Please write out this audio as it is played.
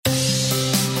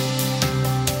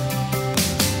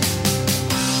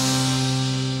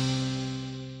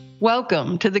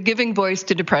Welcome to the Giving Voice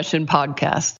to Depression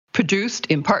podcast, produced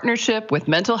in partnership with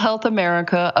Mental Health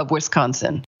America of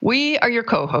Wisconsin. We are your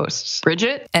co-hosts,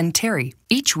 Bridget and Terry.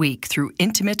 Each week, through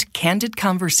intimate, candid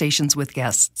conversations with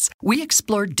guests, we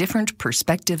explore different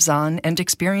perspectives on and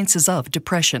experiences of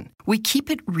depression. We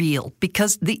keep it real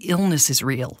because the illness is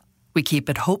real. We keep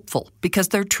it hopeful because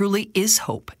there truly is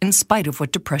hope in spite of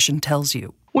what depression tells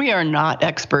you. We are not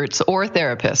experts or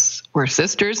therapists. We're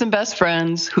sisters and best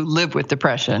friends who live with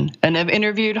depression and have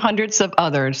interviewed hundreds of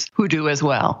others who do as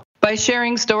well. By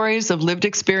sharing stories of lived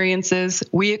experiences,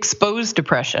 we expose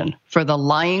depression for the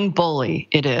lying bully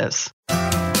it is.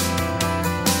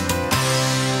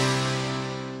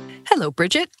 Hello,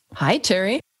 Bridget. Hi,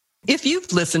 Terry. If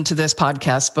you've listened to this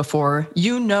podcast before,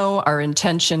 you know our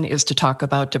intention is to talk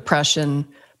about depression,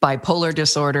 bipolar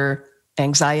disorder,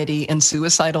 anxiety, and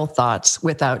suicidal thoughts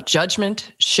without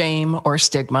judgment, shame, or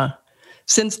stigma.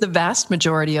 Since the vast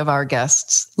majority of our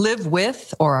guests live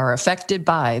with or are affected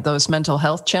by those mental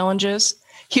health challenges,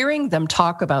 hearing them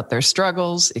talk about their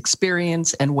struggles,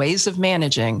 experience, and ways of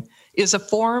managing is a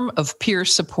form of peer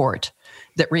support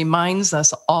that reminds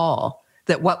us all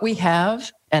that what we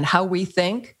have and how we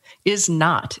think is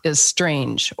not as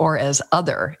strange or as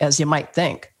other as you might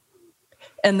think.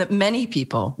 And that many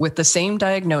people with the same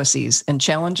diagnoses and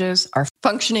challenges are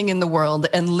functioning in the world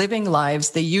and living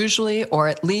lives they usually, or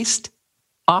at least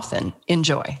often,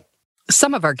 enjoy.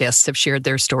 Some of our guests have shared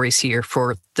their stories here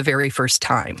for the very first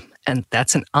time, and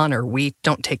that's an honor we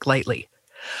don't take lightly.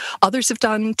 Others have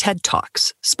done TED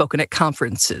Talks, spoken at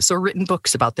conferences, or written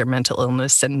books about their mental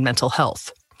illness and mental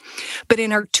health. But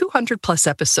in our 200-plus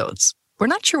episodes, we're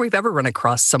not sure we've ever run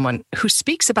across someone who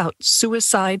speaks about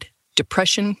suicide,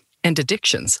 depression, and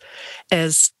addictions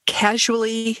as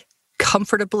casually,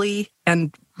 comfortably,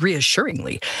 and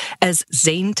reassuringly as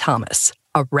Zane Thomas,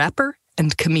 a rapper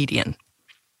and comedian.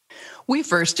 We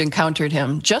first encountered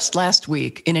him just last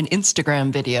week in an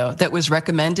Instagram video that was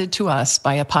recommended to us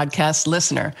by a podcast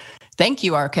listener. Thank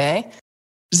you, RK.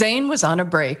 Zane was on a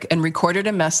break and recorded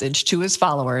a message to his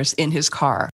followers in his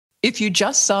car. If you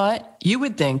just saw it, you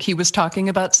would think he was talking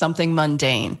about something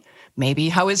mundane, maybe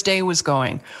how his day was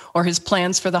going or his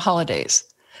plans for the holidays.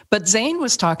 But Zane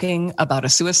was talking about a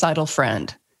suicidal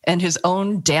friend and his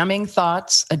own damning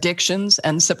thoughts, addictions,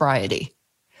 and sobriety.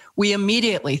 We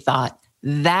immediately thought,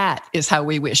 that is how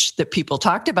we wish that people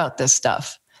talked about this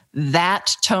stuff.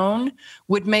 That tone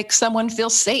would make someone feel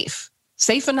safe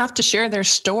enough to share their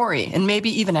story and maybe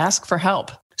even ask for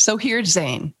help. So here's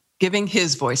Zane giving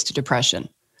his voice to depression,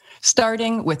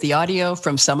 starting with the audio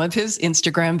from some of his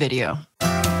Instagram video.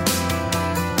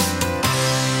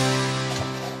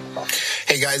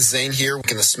 Hey guys, Zane here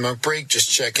in the smoke break,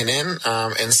 just checking in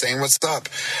and saying what's up.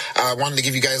 I wanted to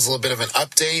give you guys a little bit of an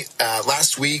update.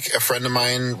 Last week, a friend of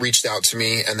mine reached out to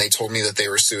me and they told me that they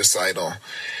were suicidal.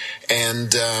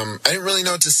 And I didn't really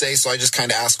know what to say, so I just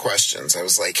kind of asked questions. I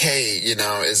was like, hey,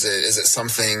 is it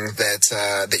something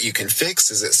that you can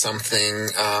fix? Is it something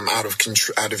out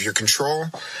of your control?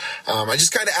 I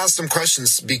just kind of asked some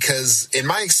questions because in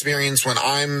my experience, when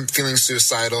I'm feeling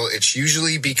suicidal, it's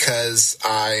usually because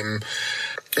I'm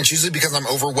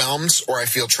overwhelmed or I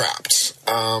feel trapped.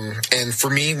 And for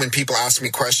me, when people ask me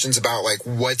questions about like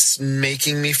what's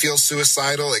making me feel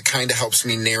suicidal, it kind of helps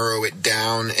me narrow it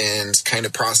down and kind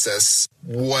of process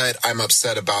what I'm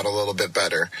upset about a little bit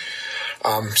better.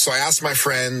 So I asked my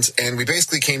friend, and we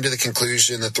basically came to the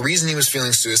conclusion that the reason he was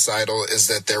feeling suicidal is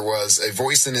that there was a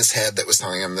voice in his head that was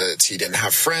telling him that he didn't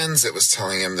have friends. It was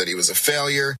telling him that he was a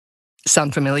failure.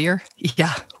 Sound familiar?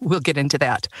 Yeah, we'll get into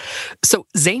that. So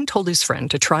Zane told his friend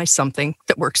to try something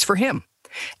that works for him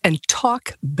and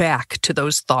talk back to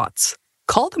those thoughts.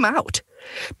 Call them out.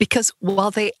 Because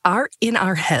while they are in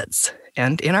our heads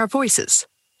and in our voices,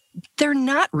 they're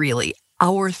not really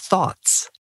our thoughts.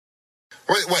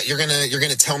 What, you're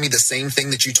gonna tell me the same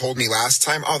thing that you told me last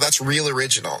time? Oh, that's real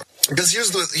original. Because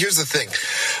here's the thing.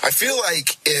 I feel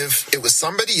like if it was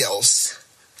somebody else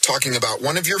talking about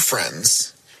one of your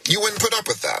friends, you wouldn't put up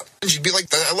with that. You'd be like,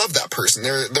 I love that person.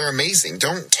 They're amazing.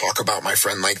 Don't talk about my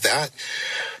friend like that.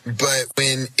 But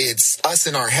when it's us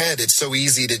in our head, it's so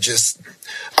easy to just,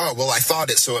 oh, well, I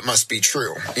thought it, so it must be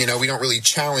true. We don't really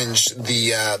challenge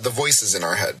the voices in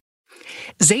our head.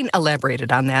 Zane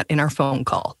elaborated on that in our phone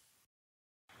call.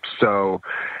 So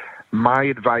my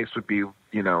advice would be,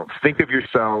 think of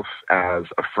yourself as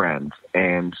a friend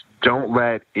and don't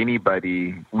let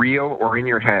anybody, real or in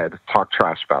your head, talk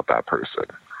trash about that person.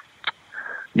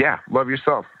 Yeah, love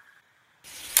yourself.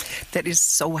 That is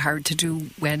so hard to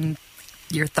do when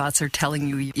your thoughts are telling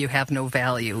you you have no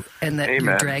value and that Amen.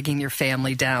 You're dragging your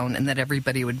family down and that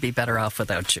everybody would be better off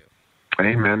without you.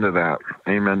 Amen to that.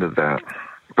 Amen to that.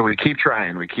 But we keep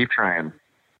trying. We keep trying.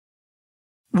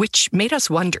 Which made us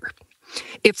wonder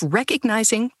if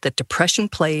recognizing that depression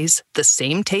plays the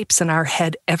same tapes in our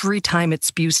head every time it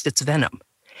spews its venom,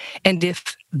 and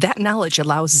if that knowledge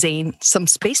allows Zane some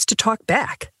space to talk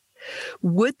back,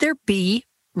 would there be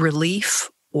relief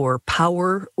or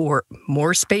power or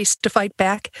more space to fight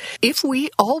back if we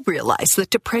all realize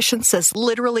that depression says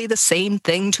literally the same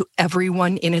thing to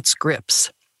everyone in its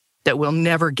grips? That we'll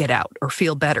never get out or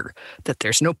feel better, that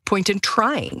there's no point in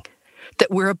trying, that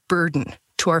we're a burden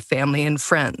to our family and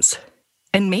friends,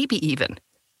 and maybe even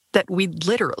that we'd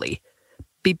literally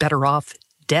be better off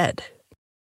dead.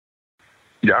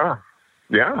 Yeah.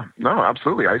 No,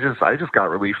 absolutely. I just got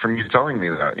relief from you telling me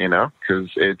that, because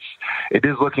it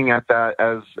is looking at that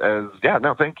as yeah,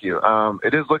 no, thank you.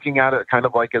 It is looking at it kind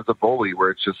of like as a bully, where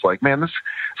it's just like, man, this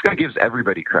guy gives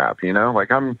everybody crap, like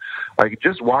I'm like,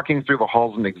 just walking through the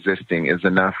halls and existing is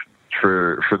enough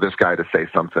for this guy to say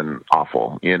something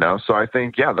awful, So I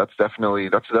think, yeah, that's a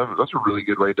really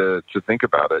good way to think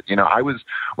about it.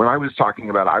 When I was talking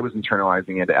about it, I was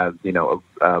internalizing it as,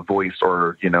 a voice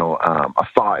or, a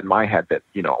thought in my head that,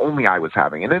 only I was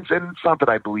having. And it's not that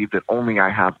I believe that only I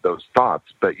have those thoughts,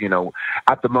 but,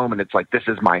 at the moment it's like, this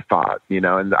is my thought,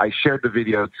 and I shared the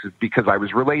video because I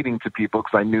was relating to people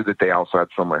because I knew that they also had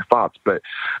similar thoughts. But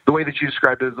the way that you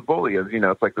described it as a bully is,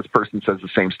 it's like this person says the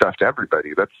same stuff to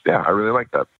everybody. I really like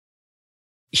that.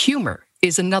 Humor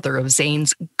is another of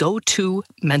Zane's go-to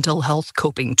mental health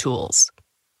coping tools.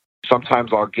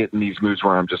 Sometimes I'll get in these moods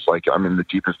where I'm just like, I'm in the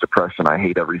deepest depression. I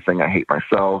hate everything. I hate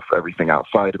myself, everything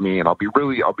outside of me. And I'll be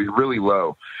really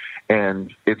low.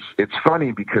 And it's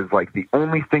funny because like the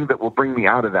only thing that will bring me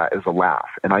out of that is a laugh.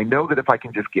 And I know that if I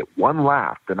can just get one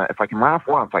laugh, then if I can laugh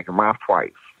once, I can laugh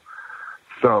twice.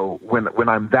 So when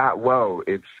I'm that low,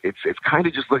 it's kind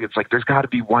of just it's like there's got to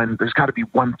be one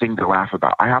thing to laugh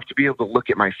about. I have to be able to look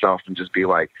at myself and just be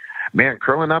like, man,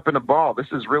 curling up in a ball,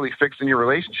 this is really fixing your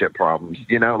relationship problems.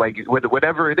 Like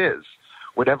whatever it is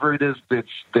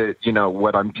that's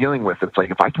what I'm dealing with. It's like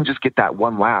if I can just get that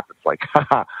one laugh, it's like,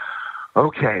 haha.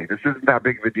 Okay, this isn't that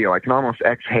big of a deal. I can almost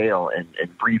exhale and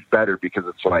breathe better because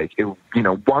it's like,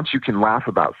 once you can laugh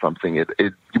about something,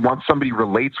 once somebody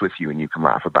relates with you and you can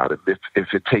laugh about it.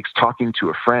 If it takes talking to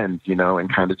a friend,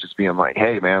 and kind of just being like,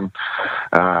 hey, man,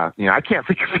 I can't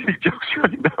think of any jokes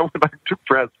right now when I'm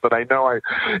depressed, but I know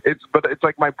it's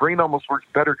like my brain almost works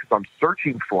better because I'm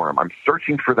searching for them. I'm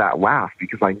searching for that laugh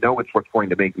because I know it's what's going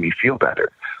to make me feel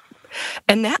better.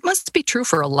 And that must be true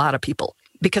for a lot of people.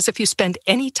 Because if you spend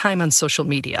any time on social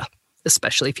media,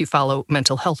 especially if you follow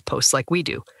mental health posts like we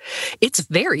do, it's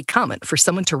very common for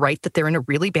someone to write that they're in a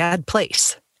really bad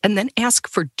place and then ask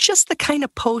for just the kind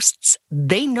of posts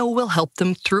they know will help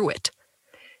them through it.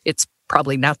 It's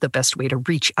probably not the best way to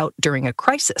reach out during a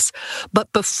crisis.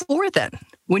 But before then,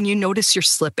 when you notice you're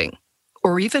slipping,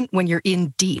 or even when you're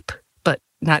in deep, but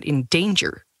not in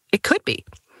danger, it could be.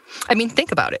 I mean,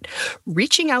 think about it.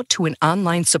 Reaching out to an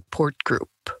online support group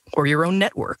or your own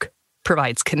network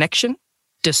provides connection,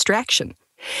 distraction,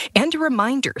 and a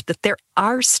reminder that there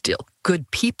are still good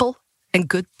people and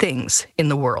good things in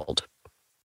the world.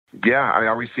 Yeah, I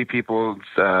always see people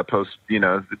post,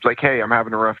 it's like, hey, I'm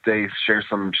having a rough day, share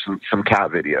some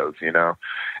cat videos, and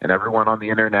everyone on the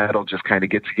internet will just kind of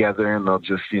get together and they'll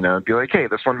just, be like, hey,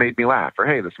 this one made me laugh, or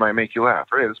hey, this might make you laugh,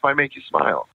 or hey, this might make you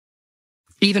smile.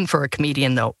 Even for a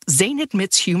comedian, though, Zane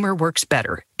admits humor works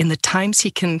better in the times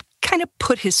he can kind of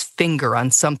put his finger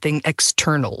on something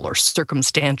external or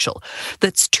circumstantial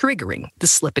that's triggering the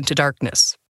slip into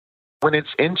darkness. When it's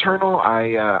internal,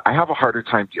 I have a harder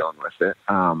time dealing with it.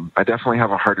 I definitely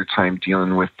have a harder time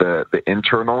dealing with the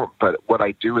internal. But what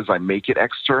I do is I make it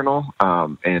external,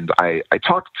 and I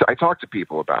talk to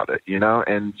people about it,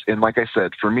 And like I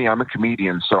said, for me, I'm a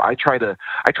comedian, so I try to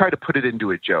put it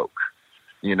into a joke.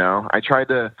 I try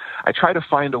to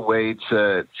find a way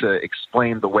to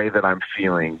explain the way that I'm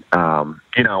feeling.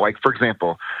 Like for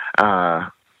example,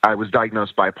 I was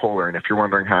diagnosed bipolar, and if you're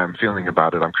wondering how I'm feeling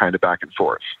about it, I'm kind of back and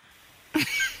forth.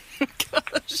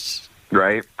 Gosh.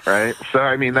 Right. So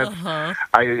I mean, that's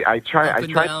I try.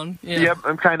 Down. Yeah. Yep,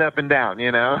 I'm kind of up and down.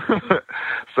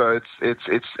 So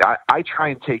I try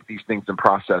and take these things and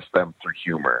process them through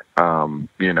humor.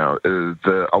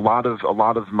 A lot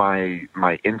of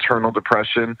my internal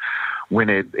depression, when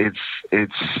it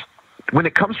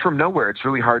comes from nowhere, it's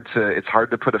really hard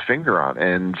to put a finger on.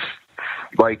 And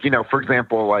like, for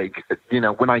example,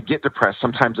 when I get depressed,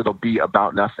 sometimes it'll be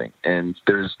about nothing, and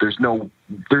there's no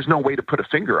way to put a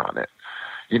finger on it.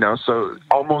 So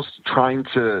almost I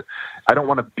don't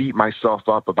want to beat myself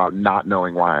up about not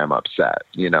knowing why I'm upset,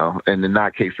 and in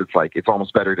that case, it's like, it's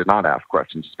almost better to not ask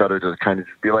questions. It's better to kind of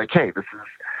just be like, hey,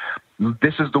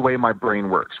 this is the way my brain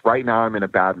works. Right now I'm in a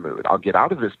bad mood. I'll get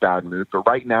out of this bad mood, but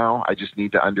right now I just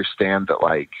need to understand that,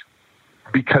 like,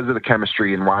 because of the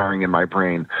chemistry and wiring in my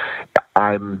brain,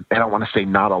 I don't want to say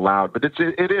not allowed, but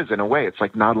it is in a way. It's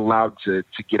like not allowed to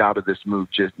get out of this mood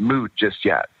just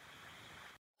yet.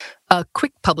 A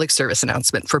quick public service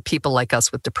announcement for people like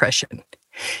us with depression.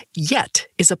 Yet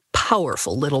is a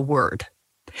powerful little word.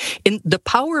 In The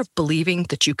Power of Believing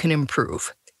That You Can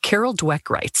Improve, Carol Dweck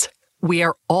writes, "We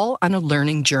are all on a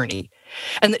learning journey,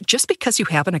 and that just because you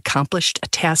haven't accomplished a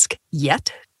task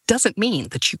yet doesn't mean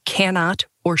that you cannot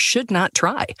or should not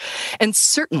try, and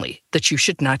certainly that you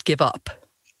should not give up.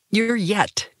 Your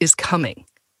yet is coming.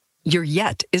 Your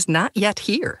yet is not yet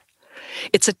here.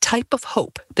 It's a type of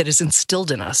hope that is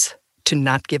instilled in us to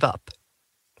not give up."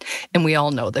 And we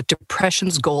all know that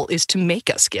depression's goal is to make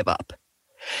us give up.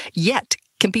 Yet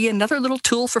can be another little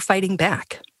tool for fighting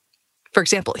back. For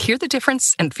example, hear the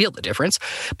difference and feel the difference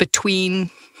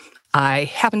between I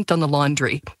haven't done the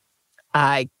laundry,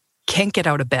 I can't get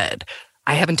out of bed,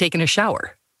 I haven't taken a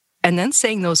shower, and then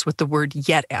saying those with the word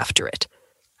yet after it.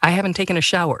 I haven't taken a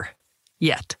shower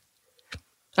yet.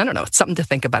 I don't know, it's something to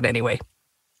think about anyway.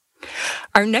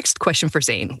 Our next question for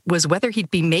Zane was whether he'd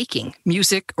be making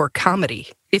music or comedy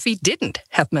if he didn't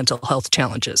have mental health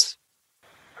challenges.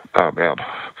 Oh, man.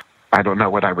 I don't know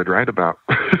what I would write about.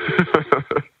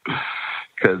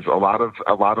 Because a lot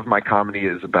of my comedy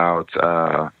is about,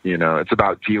 it's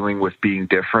about dealing with being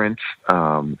different.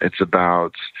 It's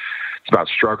about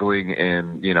struggling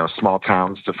in, small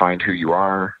towns to find who you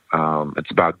are. It's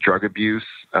about drug abuse,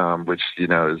 which,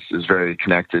 is very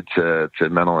connected to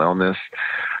mental illness.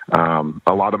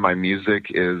 A lot of my music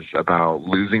is about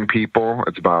losing people.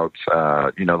 It's about,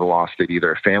 the loss that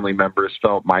either a family member has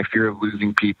felt, my fear of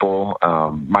losing people,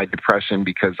 my depression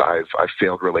because I've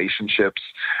failed relationships.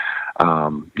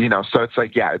 So it's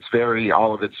like,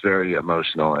 all of it's very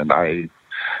emotional. And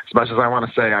as much as I want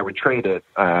to say I would trade it,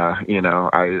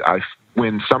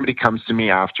 when somebody comes up to me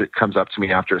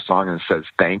after a song and says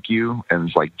thank you and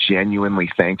is like genuinely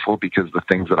thankful because the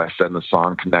things that I said in the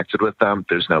song connected with them,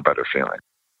 there's no better feeling.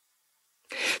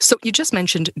 So you just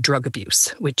mentioned drug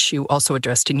abuse, which you also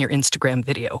addressed in your Instagram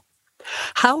video.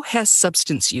 How has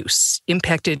substance use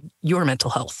impacted your mental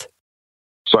health?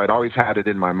 So I'd always had it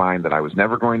in my mind that I was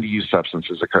never going to use substance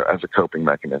as a coping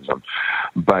mechanism.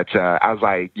 But as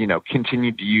I,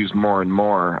 continued to use more and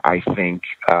more, I think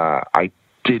I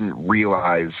didn't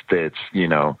realize that,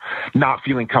 not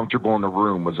feeling comfortable in the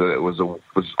room was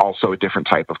also a different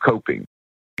type of coping.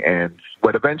 And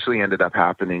what eventually ended up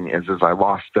happening is I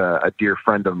lost a dear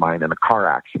friend of mine in a car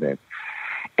accident.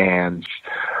 And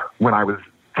when I was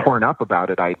torn up about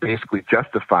it, I basically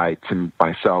justified to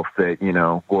myself that,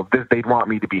 they'd want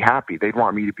me to be happy. They'd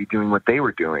want me to be doing what they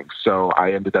were doing. So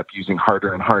I ended up using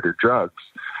harder and harder drugs.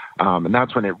 And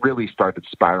that's when it really started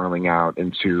spiraling out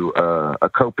into a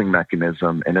coping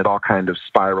mechanism. And it all kind of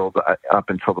spiraled up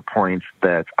until the point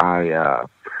that I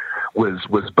was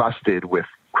busted with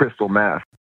crystal meth.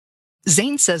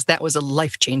 Zane says that was a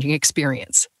life-changing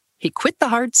experience. He quit the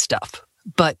hard stuff,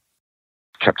 but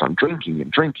kept on drinking.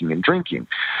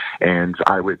 And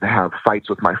I would have fights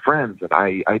with my friends. And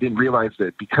I didn't realize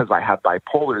that because I had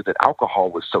bipolar, that alcohol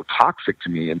was so toxic to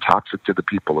me and toxic to the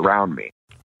people around me.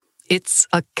 It's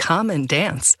a common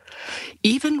dance.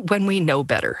 Even when we know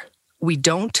better, we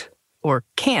don't or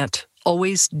can't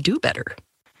always do better.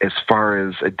 As far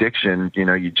as addiction,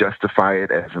 you justify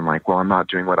it as in like, well, I'm not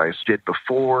doing what I did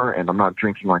before and I'm not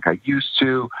drinking like I used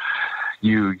to.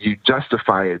 You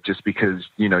justify it just because,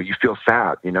 you feel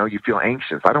sad, you feel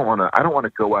anxious. I don't want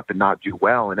to go up and not do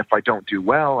well. And if I don't do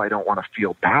well, I don't want to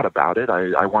feel bad about it.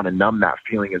 I want to numb that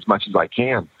feeling as much as I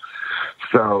can.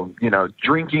 So,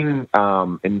 drinking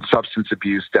and substance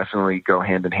abuse definitely go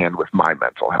hand in hand with my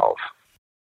mental health.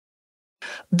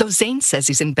 Though Zane says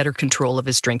he's in better control of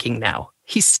his drinking now,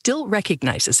 he still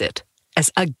recognizes it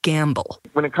as a gamble.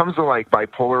 When it comes to like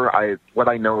bipolar, what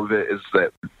I know of it is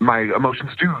that my emotions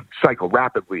do cycle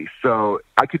rapidly. So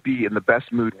I could be in the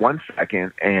best mood 1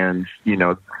 second and,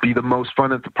 be the most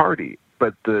fun at the party.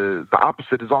 But the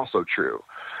opposite is also true.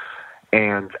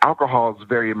 And alcohol is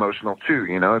very emotional too.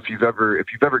 If you've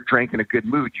ever drank in a good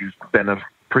mood, you've been in a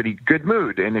pretty good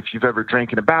mood. And if you've ever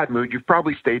drank in a bad mood, you've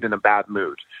probably stayed in a bad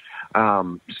mood.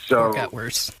 Or got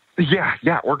worse.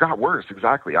 Yeah, or got worse,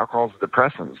 exactly. Alcohol is a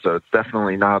depressant, so it's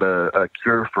definitely not a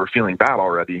cure for feeling bad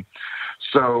already.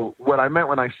 So what I meant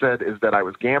when I said is that I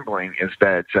was gambling is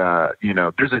that,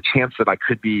 there's a chance that I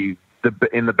could be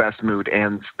in the best mood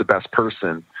and the best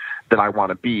person that I want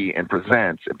to be and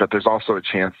present, but there's also a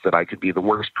chance that I could be the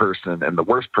worst person and the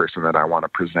worst person that I want to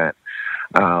present.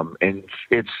 And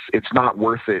it's not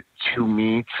worth it to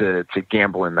me to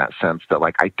gamble in that sense that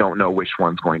like, I don't know which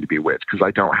one's going to be which, because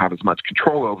I don't have as much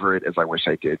control over it as I wish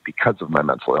I did because of my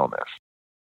mental illness.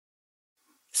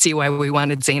 See why we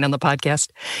wanted Zane on the podcast?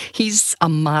 He's a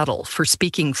model for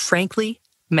speaking frankly,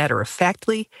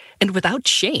 matter-of-factly, and without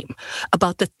shame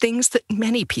about the things that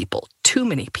many people, too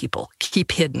many people,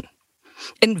 keep hidden.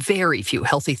 And very few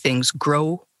healthy things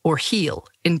grow or heal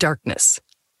in darkness.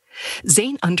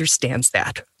 Zane understands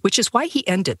that, which is why he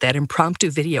ended that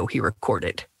impromptu video he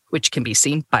recorded, which can be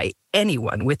seen by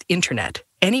anyone with internet,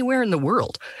 anywhere in the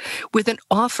world, with an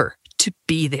offer to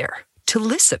be there, to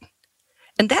listen.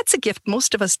 And that's a gift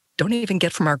most of us don't even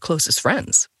get from our closest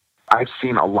friends. I've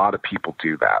seen a lot of people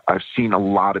do that. I've seen a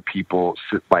lot of people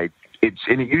and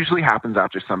it usually happens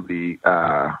after somebody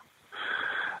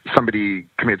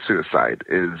commits suicide.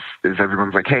 Is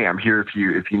everyone's like, hey, I'm here if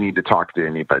you need to talk to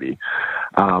anybody.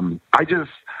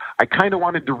 I kind of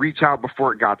wanted to reach out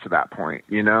before it got to that point,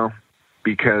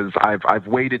 because I've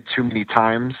waited too many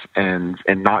times and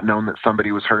not known that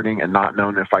somebody was hurting and not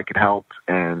known if I could help,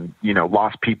 and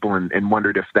lost people and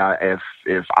wondered if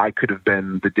I could have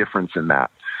been the difference in that.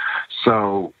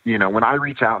 So when I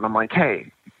reach out and I'm like,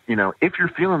 hey, if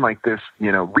you're feeling like this,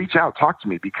 reach out, talk to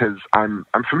me, because I'm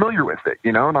familiar with it,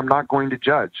 and I'm not going to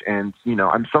judge, and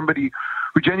I'm somebody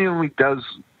who genuinely does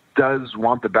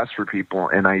want the best for people,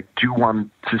 and I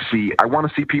want to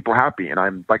see people happy, and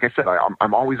I'm like I said,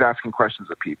 I'm always asking questions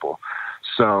of people.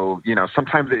 So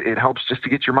sometimes it helps just to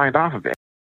get your mind off of it.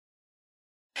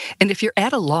 And if you're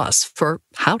at a loss for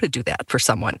how to do that for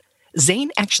someone,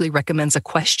 Zane actually recommends a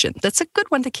question that's a good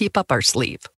one to keep up our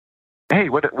sleeve. Hey,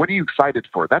 what are you excited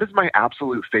for? That is my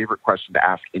absolute favorite question to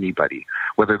ask anybody,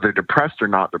 whether they're depressed or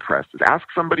not depressed, is ask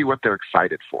somebody what they're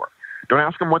excited for. Don't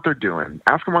ask them what they're doing.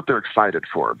 Ask them what they're excited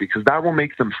for, because that will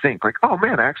make them think like, oh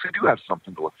man, I actually do have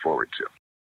something to look forward to.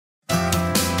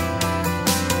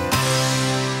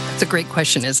 That's a great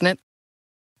question, isn't it?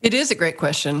 It is a great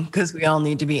question, because we all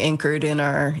need to be anchored in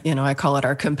our, I call it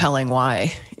our compelling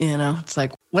why. It's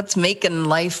like, what's making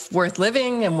life worth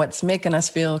living and what's making us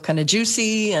feel kind of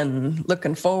juicy and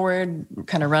looking forward,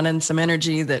 kind of running some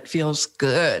energy that feels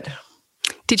good.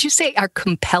 Did you say our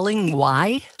compelling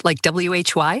why, like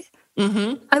WHY?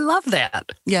 Mm-hmm. I love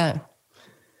that. Yeah.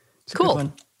 It's cool. A good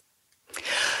one.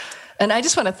 And I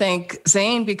just want to thank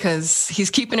Zane, because he's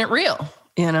keeping it real.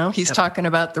 He's talking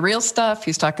about the real stuff.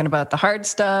 He's talking about the hard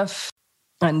stuff.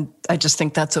 And I just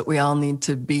think that's what we all need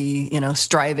to be,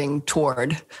 striving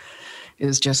toward,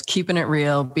 is just keeping it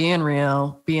real,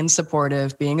 being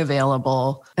supportive, being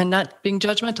available, and not being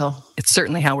judgmental. It's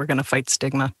certainly how we're going to fight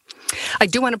stigma. I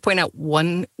do want to point out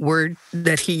one word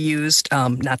that he used,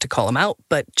 not to call him out,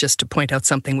 but just to point out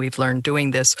something we've learned doing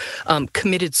this,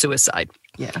 committed suicide.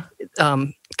 Yeah.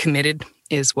 Committed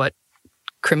is what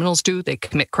criminals do. They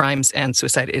commit crimes, and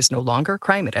suicide is no longer a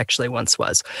crime. It actually once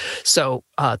was. So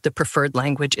the preferred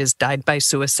language is died by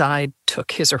suicide,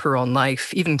 took his or her own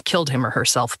life, even killed him or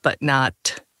herself, but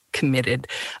not committed.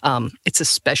 It's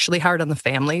especially hard on the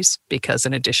families, because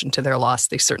in addition to their loss,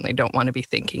 they certainly don't want to be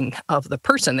thinking of the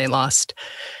person they lost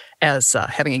as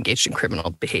having engaged in criminal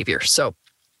behavior. So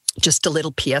just a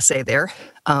little PSA there.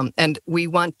 And we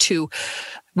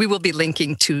will be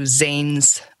linking to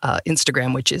Zane's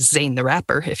Instagram, which is Zane the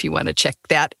Rapper, if you want to check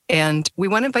that. And we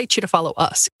want to invite you to follow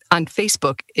us. On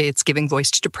Facebook, it's Giving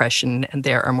Voice to Depression, and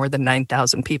there are more than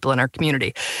 9,000 people in our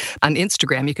community. On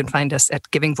Instagram, you can find us at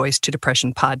Giving Voice to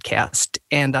Depression Podcast.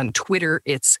 And on Twitter,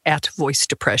 it's at Voice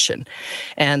Depression.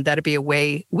 And that'll be a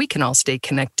way we can all stay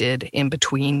connected in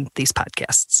between these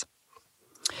podcasts.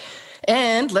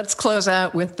 And let's close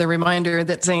out with the reminder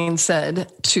that Zane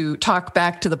said to talk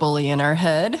back to the bully in our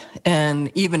head.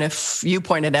 And even if you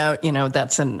pointed out,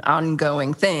 that's an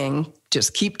ongoing thing,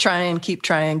 just keep trying, keep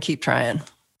trying, keep trying.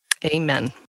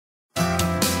 Amen.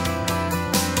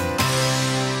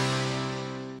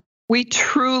 We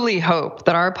truly hope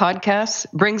that our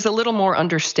podcast brings a little more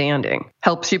understanding,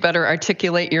 helps you better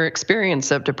articulate your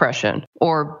experience of depression,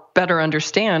 or better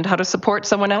understand how to support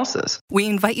someone else's. We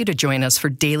invite you to join us for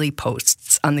daily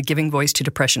posts on the Giving Voice to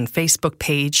Depression Facebook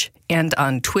page and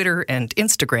on Twitter and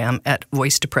Instagram at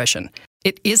Voice Depression.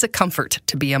 It is a comfort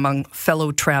to be among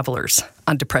fellow travelers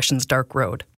on depression's dark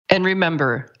road. And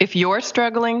remember, if you're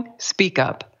struggling, speak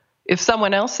up. If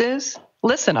someone else is,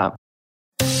 listen up.